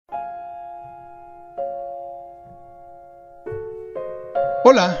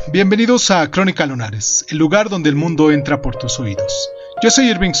Hola, bienvenidos a Crónica Lunares, el lugar donde el mundo entra por tus oídos. Yo soy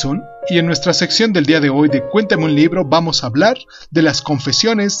Irving Sun y en nuestra sección del día de hoy de Cuéntame un libro vamos a hablar de las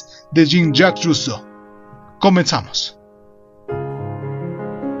confesiones de Jean-Jacques Rousseau. Comenzamos.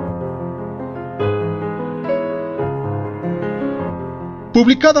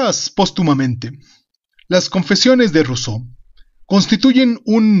 Publicadas póstumamente, las confesiones de Rousseau constituyen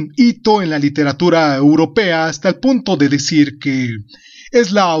un hito en la literatura europea hasta el punto de decir que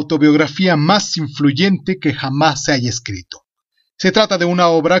es la autobiografía más influyente que jamás se haya escrito. Se trata de una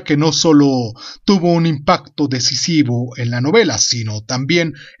obra que no solo tuvo un impacto decisivo en la novela, sino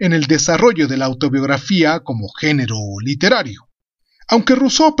también en el desarrollo de la autobiografía como género literario. Aunque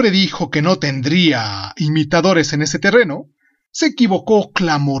Rousseau predijo que no tendría imitadores en ese terreno, se equivocó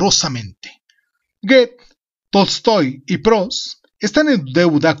clamorosamente. Goethe, Tolstoy y Proust están en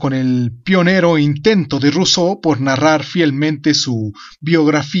deuda con el pionero intento de Rousseau por narrar fielmente su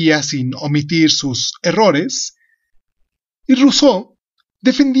biografía sin omitir sus errores, y Rousseau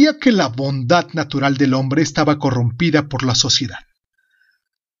defendía que la bondad natural del hombre estaba corrompida por la sociedad.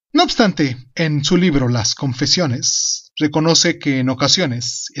 No obstante, en su libro Las Confesiones, reconoce que en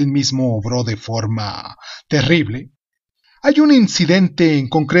ocasiones él mismo obró de forma terrible. Hay un incidente en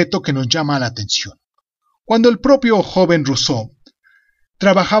concreto que nos llama la atención. Cuando el propio joven Rousseau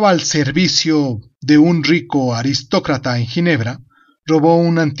trabajaba al servicio de un rico aristócrata en Ginebra, robó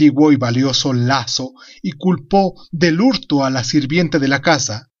un antiguo y valioso lazo y culpó del hurto a la sirvienta de la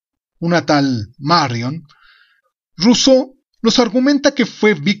casa, una tal Marion. Rousseau nos argumenta que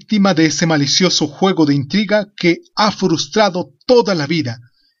fue víctima de ese malicioso juego de intriga que ha frustrado toda la vida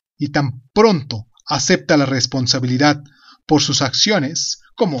y tan pronto acepta la responsabilidad por sus acciones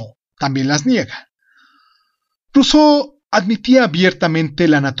como también las niega. Rousseau admitía abiertamente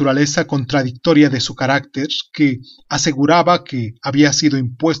la naturaleza contradictoria de su carácter, que aseguraba que había sido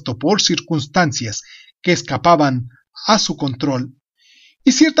impuesto por circunstancias que escapaban a su control,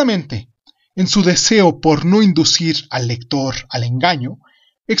 y ciertamente, en su deseo por no inducir al lector al engaño,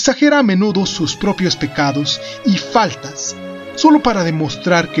 exagera a menudo sus propios pecados y faltas, solo para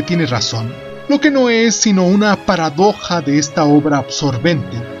demostrar que tiene razón, lo que no es sino una paradoja de esta obra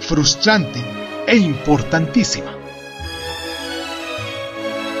absorbente, frustrante e importantísima.